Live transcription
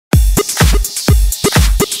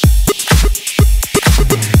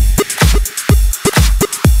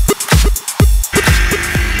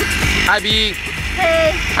Hi, B.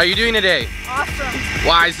 Hey. How are you doing today? Awesome.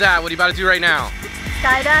 Why is that? What are you about to do right now?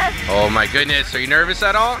 Skydive. Oh my goodness. Are you nervous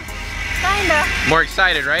at all? Kinda. More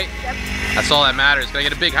excited, right? Yep. That's all that matters. Can I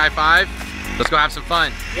get a big high five? Let's go have some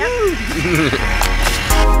fun. Yep.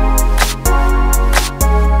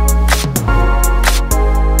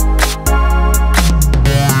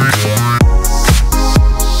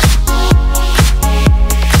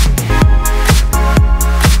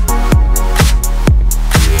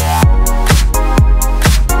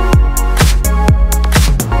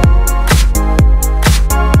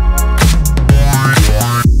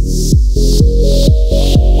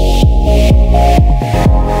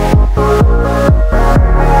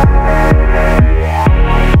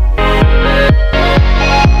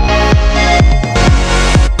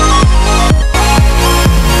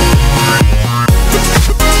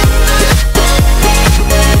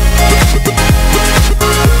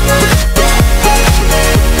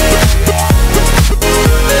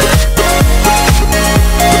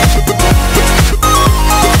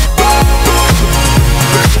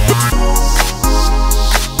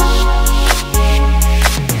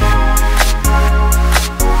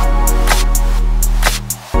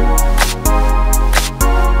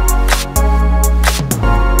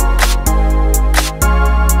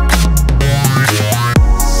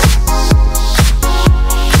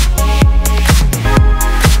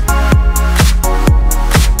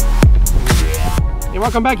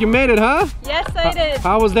 Welcome back, you made it, huh? Yes, I did.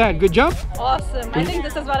 How was that? Good jump? Awesome. I think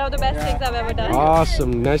this is one of the best things I've ever done.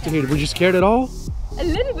 Awesome, nice to hear. Were you scared at all? A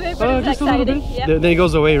little bit, but it's just exciting. a little bit? Yep. Then it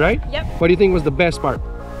goes away, right? Yep. What do you think was the best part?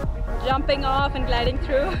 Jumping off and gliding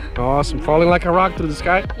through. Awesome, falling like a rock through the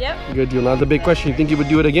sky? Yep. Good deal. Now the big question, you think you would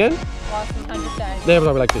do it again? Awesome, 100%. That's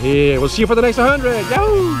what we like to hear. We'll see you for the next 100.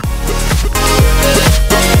 Yahoo!